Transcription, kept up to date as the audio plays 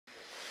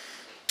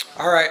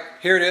All right,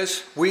 here it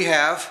is. We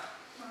have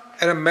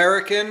an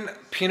American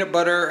peanut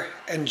butter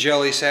and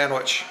jelly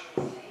sandwich.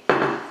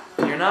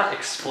 You're not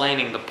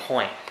explaining the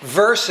point.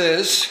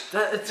 Versus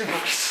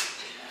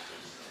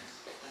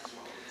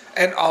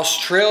an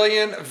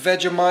Australian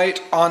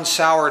Vegemite on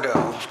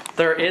sourdough.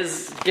 There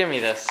is, give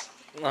me this.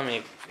 Let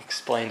me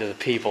explain to the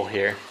people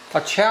here. A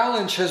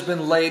challenge has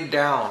been laid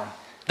down.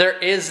 There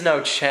is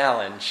no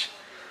challenge.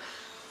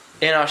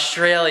 In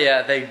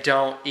Australia, they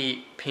don't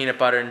eat peanut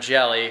butter and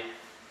jelly,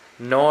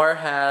 nor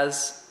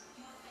has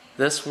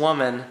this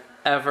woman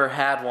ever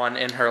had one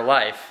in her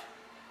life.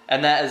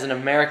 And that is an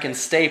American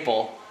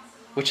staple,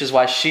 which is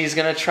why she's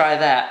gonna try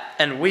that.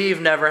 And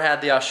we've never had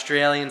the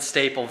Australian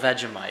staple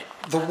Vegemite.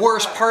 The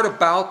worst part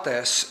about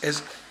this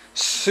is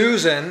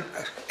Susan,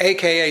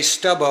 aka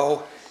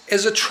Stubbo,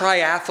 is a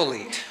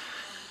triathlete.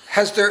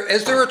 Is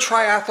there a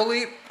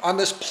triathlete on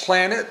this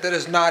planet that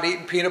has not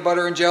eaten peanut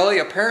butter and jelly?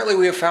 Apparently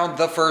we have found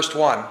the first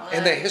one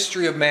in the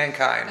history of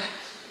mankind.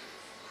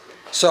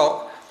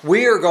 So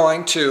we are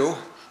going to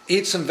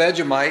eat some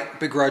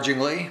Vegemite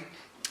begrudgingly,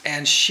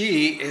 and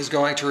she is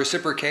going to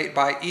reciprocate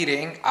by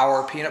eating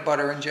our peanut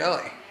butter and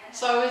jelly.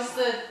 So is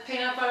the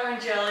peanut butter and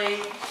jelly,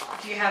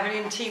 do you have it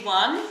in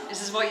T1?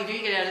 Is this what you do?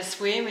 You get out a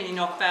swim and you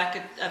knock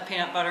back a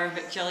peanut butter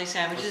and jelly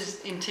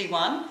sandwiches in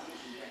T1?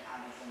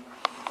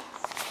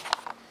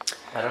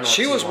 I don't know.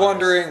 She was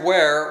wondering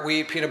where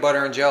we eat peanut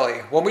butter and jelly.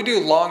 When we do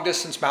long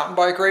distance mountain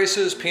bike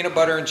races, peanut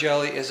butter and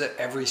jelly is at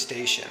every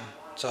station.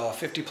 So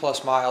 50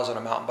 plus miles on a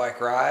mountain bike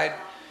ride.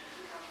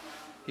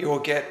 You will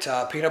get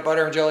peanut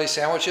butter and jelly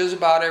sandwiches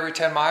about every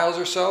 10 miles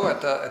or so at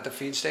the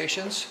feed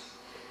stations.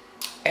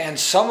 And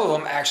some of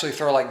them actually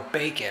throw like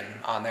bacon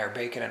on there,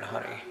 bacon and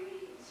honey,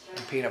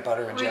 and peanut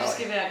butter and jelly. We just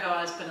give our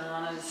guys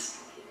bananas.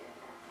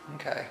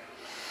 Okay.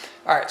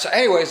 All right, so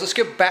anyways, let's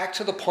get back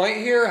to the point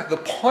here. The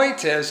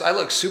point is, I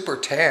look super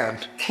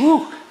tanned.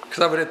 Whew,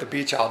 because I've been at the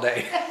beach all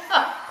day.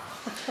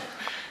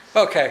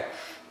 Okay.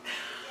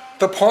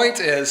 The point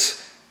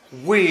is,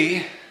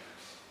 we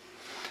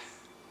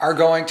are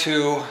going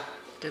to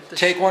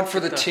take one for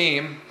the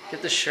team.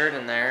 Get the shirt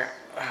in there.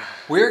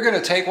 We're going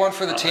to take one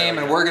for the team,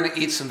 and we're going to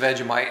eat some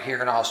Vegemite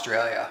here in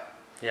Australia.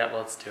 Yeah,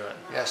 let's do it.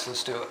 Yes,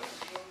 let's do it.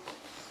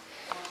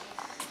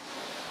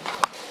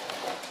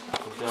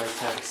 Would you like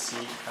to have a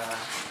seat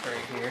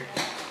right here?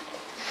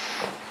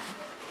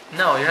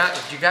 No, you're not.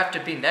 You have to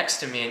be next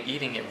to me and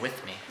eating it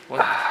with me.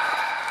 What?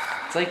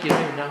 It's like you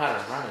don't even know how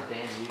to run a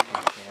damn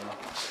YouTube channel.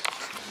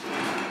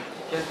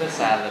 Get this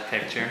out of the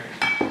picture.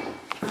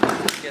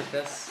 Get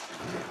this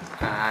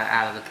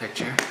out of the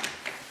picture.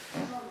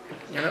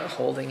 You're not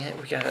holding it.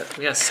 We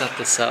gotta set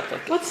this up.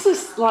 Like, What's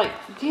this like?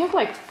 Do you have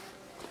like?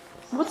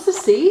 What's the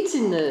seeds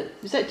in the?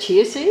 Is that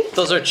chia seeds?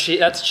 those are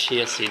that's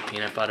chia seed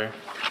peanut butter.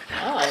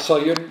 Oh. So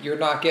you're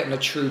not getting a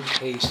true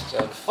taste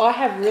of... I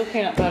have real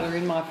peanut butter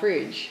in my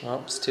fridge.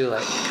 Well, it's too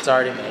late. It's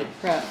already made.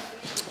 Right.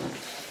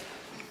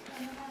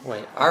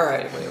 Wait. All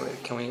right.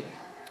 Wait. Can we?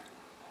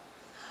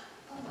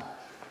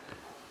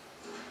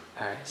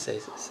 All right. Say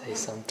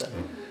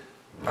something.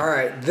 All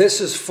right,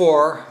 this is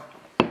for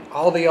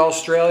all the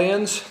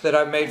Australians that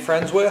I've made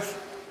friends with,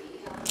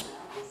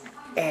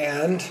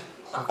 and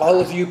all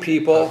of you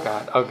people.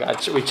 Oh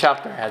God! We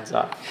chopped our heads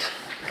off.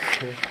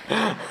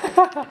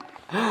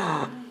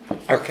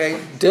 Okay,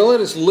 Dylan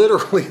is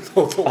literally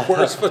the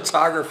worst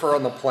photographer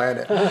on the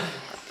planet.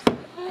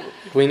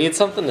 We need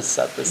something to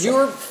set this up.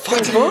 You're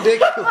fucking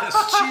ridiculous.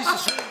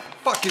 Jesus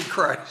fucking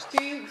Christ.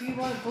 Do you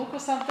want a book or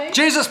something?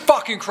 Jesus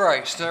fucking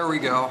Christ. There we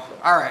go.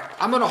 All right,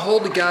 I'm going to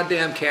hold the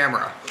goddamn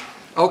camera.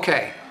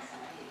 Okay,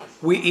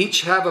 we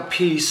each have a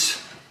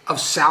piece of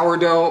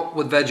sourdough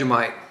with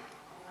Vegemite.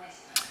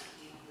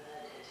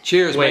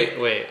 Cheers, mate.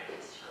 Wait.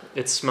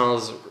 It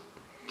smells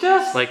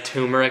Just like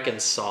turmeric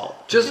and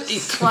salt. Just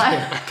eat the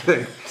damn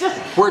thing.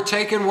 We're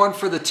taking one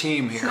for the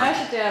team here.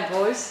 smash it down,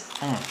 boys.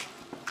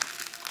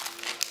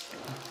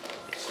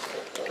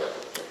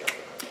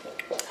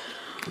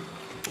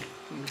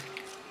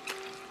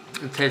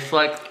 It tastes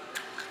like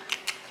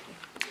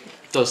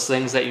those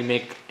things that you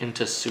make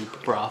into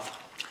soup broth.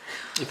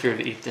 If you were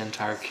to eat the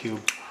entire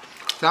cube.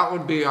 That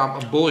would be a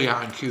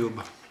bouillon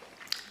cube.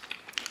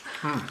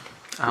 I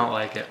don't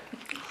like it.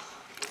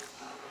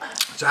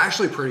 It's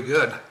actually pretty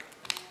good.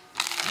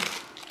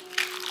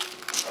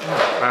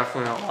 I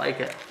definitely don't like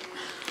it.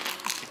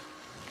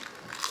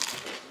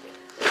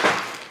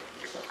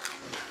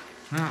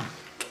 I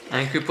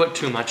think we put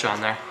too much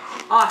on there.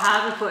 I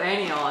hardly put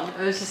any on. It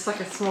was just like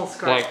a small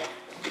scratch.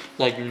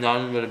 Like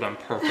none would have been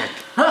perfect.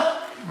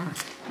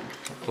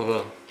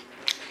 Ugh.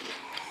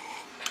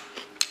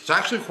 It's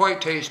actually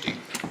quite tasty.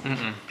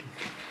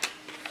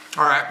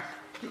 All right.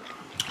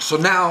 So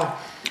now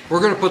we're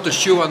going to put the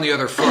shoe on the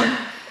other foot.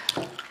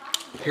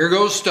 Here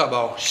goes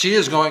Stubbo. She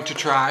is going to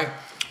try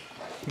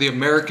the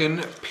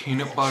American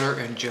peanut butter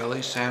and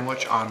jelly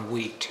sandwich on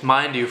wheat.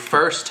 Mind you,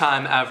 first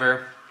time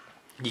ever.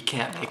 You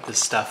can't make this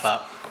stuff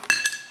up.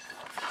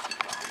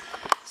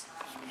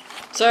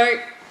 So,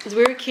 as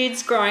we were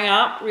kids growing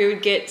up, we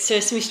would get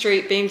Sesame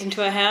Street beamed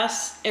into our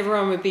house.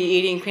 Everyone would be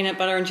eating peanut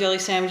butter and jelly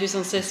sandwiches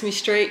on Sesame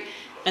Street.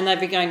 and they've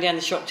been going down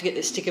the shop to get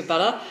this stick of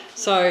butter.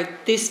 So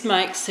this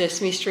makes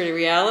Sesame Street a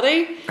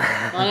reality.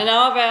 I don't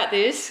know about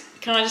this.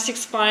 Can I just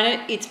explain it?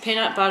 It's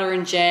peanut butter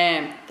and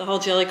jam. The whole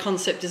jelly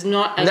concept is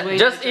not as we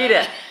just eat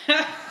it.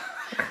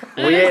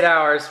 We ate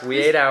ours. We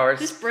ate ours.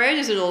 This bread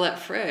isn't all that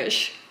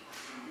fresh.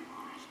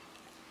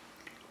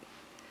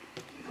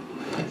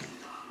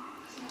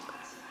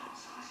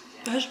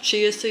 It has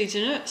chia seeds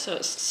in it, so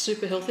it's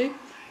super healthy.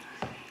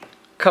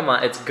 Come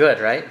on, it's good,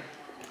 right?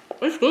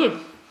 It's good.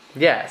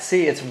 Yeah,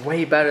 see, it's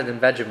way better than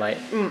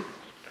Vegemite.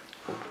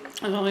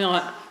 I only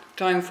like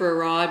going for a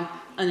ride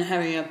and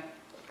having a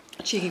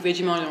cheeky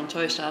Vegemite on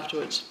toast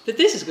afterwards. But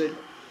this is good.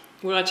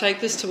 Would I take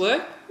this to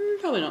work?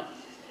 Probably not.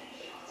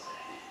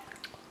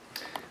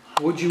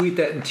 Would you eat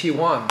that in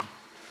T1?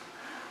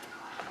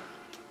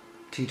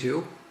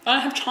 T2? I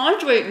don't have time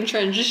to eat in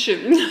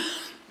transition.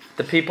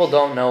 The people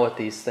don't know what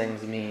these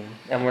things mean.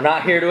 And we're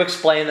not here to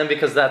explain them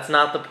because that's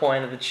not the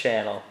point of the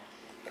channel.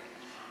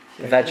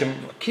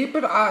 Keep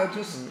it,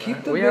 just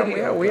keep the We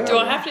video. are. Do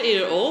I have to eat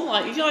it all?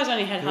 Like, you guys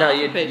only had half No,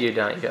 of it. you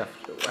don't.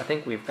 I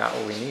think we've got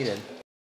what we needed.